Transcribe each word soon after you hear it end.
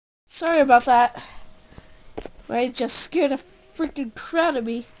Sorry about that. Right, just scared the freaking crap out of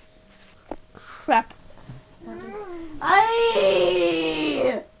me. Crap.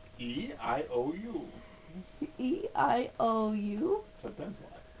 I E-I-O-U. E-I-O-U. Sometimes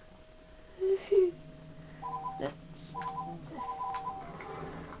why. That's...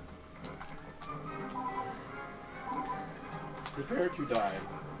 Prepare to die.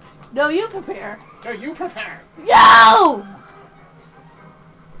 No, you prepare. No, you prepare! No!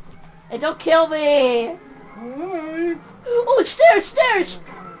 Hey, don't kill me! Why? Oh, stairs, stairs!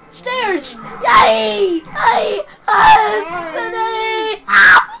 Stairs! Yay! Ay! Ah!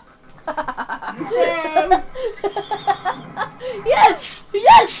 You fell! Yes!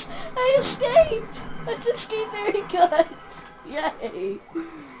 Yes! I escaped! I escaped very good! Yay!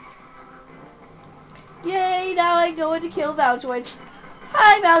 Yay! Now I'm going to kill Maljoids.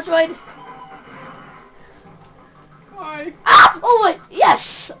 Hi, Maljoid! Why? Ah! Oh wait!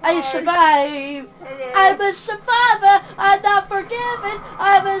 Yes! I Hi. survived! Hello. I'm a survivor! I'm not forgiven!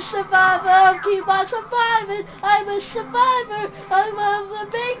 I'm a survivor! Keep on surviving! I'm a survivor! I'm gonna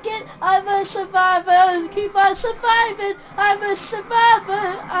make it! I'm a survivor! Keep on surviving! I'm a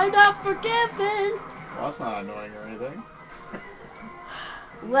survivor! I'm not forgiven! Well, that's not annoying or anything.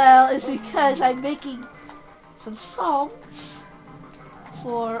 Well, it's because I'm making some songs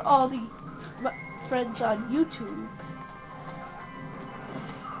for all the friends on YouTube.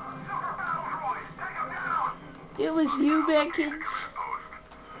 It was you, Mankins.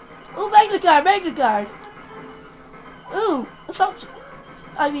 Ooh, Magna Guard, Magna Guard. Ooh, assault.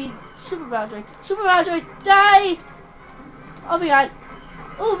 I mean, Super Boundary. Super Boundary, die! Oh my god.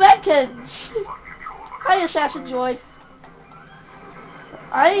 Ooh, Mankins. Hi, Assassin Droid.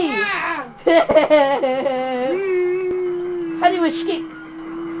 Aye. How do you escape?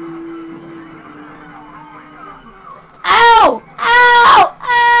 Ow! Ow!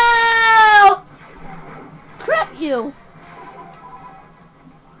 Ow! Crap you!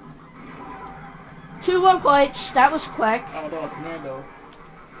 2 more points. That was quick. Oh no, Commando.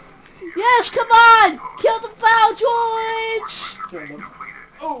 Yes, come on! Kill the foul droids! Kill them.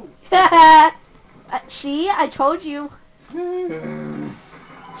 Oh! See, I told you.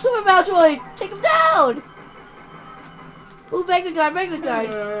 Super Maljoid, take him down! Ooh, Magna Guard, Magna Guard.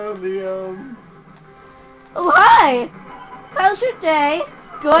 Liam. Oh, hi! How's your day?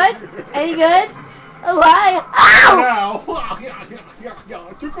 Good? Any good? Oh, hi! Ow!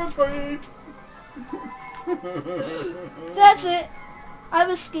 Now! Trick or treat! That's it. I'm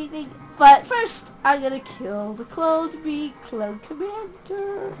escaping. But first, I'm gonna kill the clone to be Clone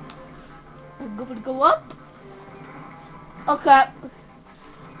Commander. I'm going to go up. Oh, crap.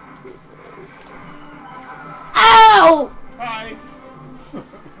 Ow! Hi!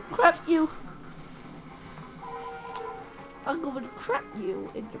 Crap you. I'm going to crap you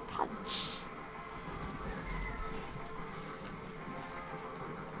in your pants.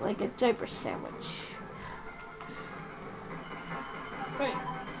 Like a diaper sandwich. Hey!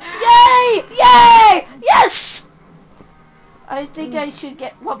 Yay! Yay! Yes! I think I should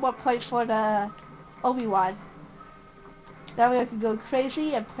get 1 more point for the Obi-Wan. That way I can go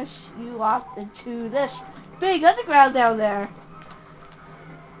crazy and push you off into this big underground down there.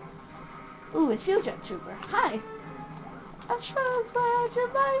 Ooh, it's you, Jet Trooper. Hi. I'm so glad you're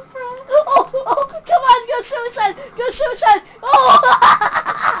my friend. Oh, come on, go suicide! Go suicide!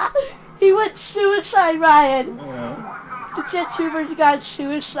 Oh! He went suicide, Ryan. Yeah. The Jet Trooper got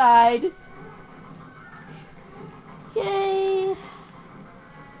suicide. Yay.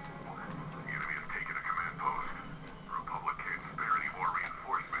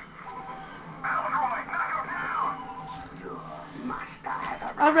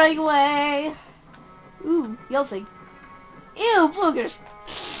 I'm running away. Ooh, yellow thing. Ew, boogers.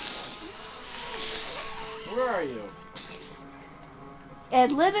 Where are you?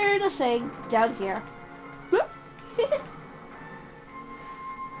 And litter the thing down here.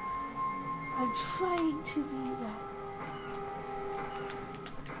 I'm trying to be that.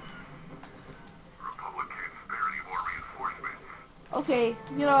 Okay,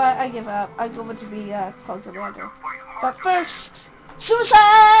 you know what? I give up. I'm going to be Clone Commander. But first,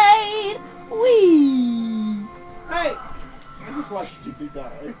 suicide! Whee! Hey! I just watched you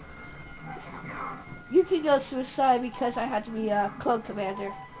die. You can go suicide because I had to be Clone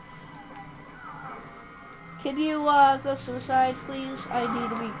Commander. Can you go suicide, please? I need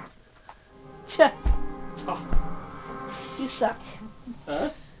to be... You suck. Huh?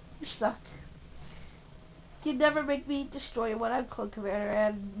 You suck. You never make me destroy when I'm Clone Commander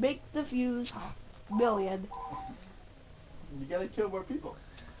and make the views million. You gotta kill more people.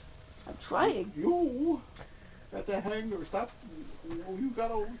 I'm trying. You. At the hangar, stop. You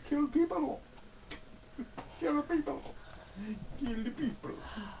gotta kill people. Kill the people. Kill the people.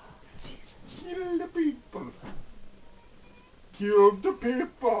 Jesus. Kill the people. Kill the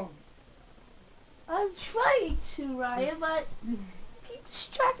people. I'm trying to, Ryan, but you keep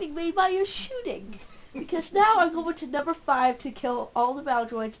distracting me by your shooting. Because now I'm going to number 5 to kill all the battle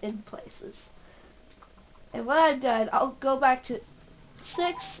droids in places. And when I'm done, I'll go back to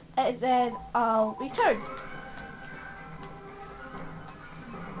 6 and then I'll return.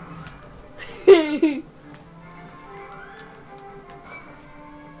 Dun,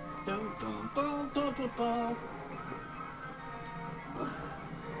 dun, dun, dun, dun, dun.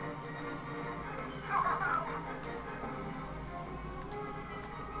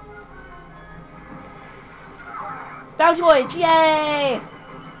 Battle droids, yay!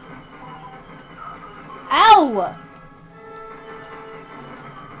 Ow!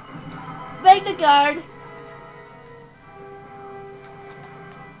 Make the guard.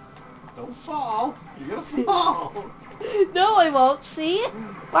 Don't fall. You're gonna fall. No, I won't. See?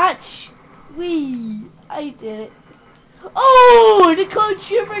 Watch. Wee. I did it. Oh! The clone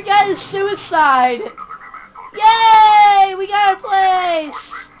trooper got his suicide. Yay! We got our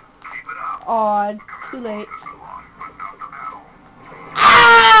place. On. Too late.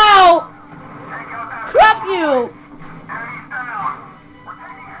 Ow! Crap you!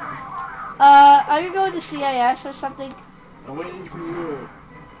 Are you going to CIS or something? I'm waiting for you.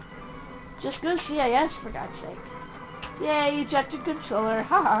 Just go CIS for God's sake. Yay, ejected controller,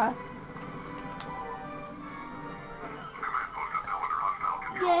 haha.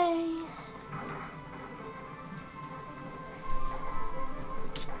 Yay.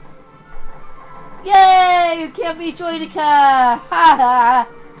 Yay, you can't be Joinica, haha.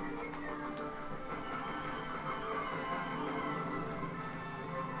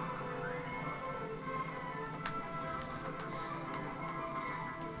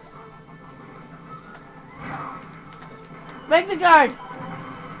 Break the guard!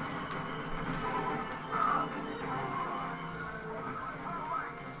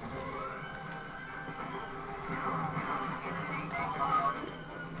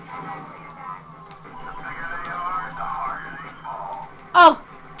 Oh!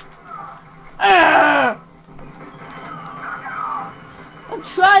 I'm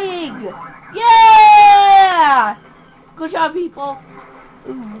trying! Yeah! Good job, people!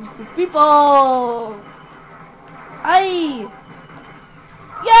 Ooh, people! Aye!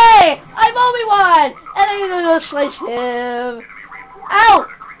 Yay! I'm Obi-Wan! And I'm gonna go slice him! Ow!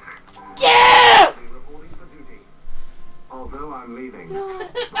 Yeah! Although I'm leaving, the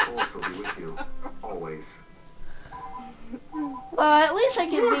Force will be with you, always. Well, at least I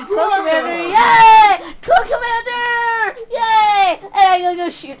can be Clone Commander! Yay! Clone Commander! Yay! And I'm gonna go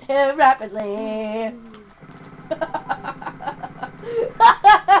shoot him rapidly!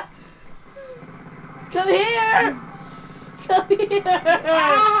 Come here! Come here!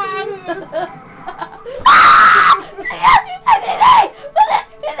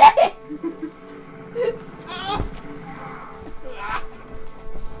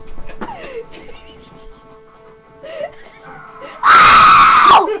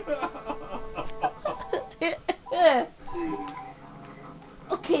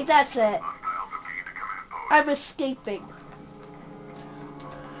 Okay, that's it. I'm escaping.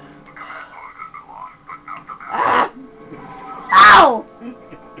 Ah! Ow!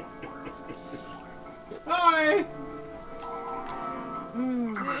 Hi!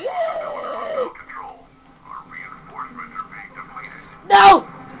 No!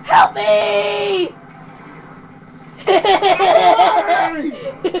 Help me!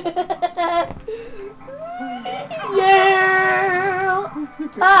 Yeah!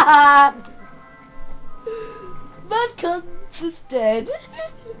 Haha! Mudcuns is dead.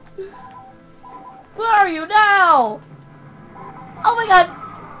 Where are you now? Oh my god!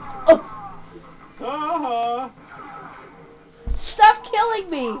 Oh! Stop killing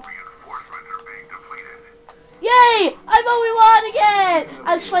me! Yay! I'm Obi-Wan again!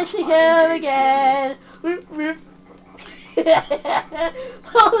 I'm slicing him again!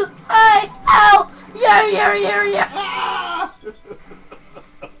 Oh, hi! Ow! Yeah!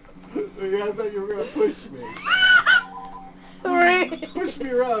 Yeah, I thought you were gonna push me. Push me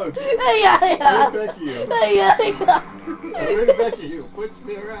around. Yeah. Right back to you. Yeah. Right back to you. Push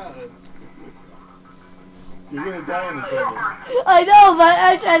me around. You're gonna die in a second. I know, but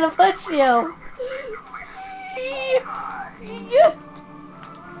I'm trying to push you.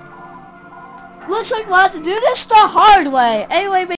 Looks like we'll have to do this the hard way. Anyway,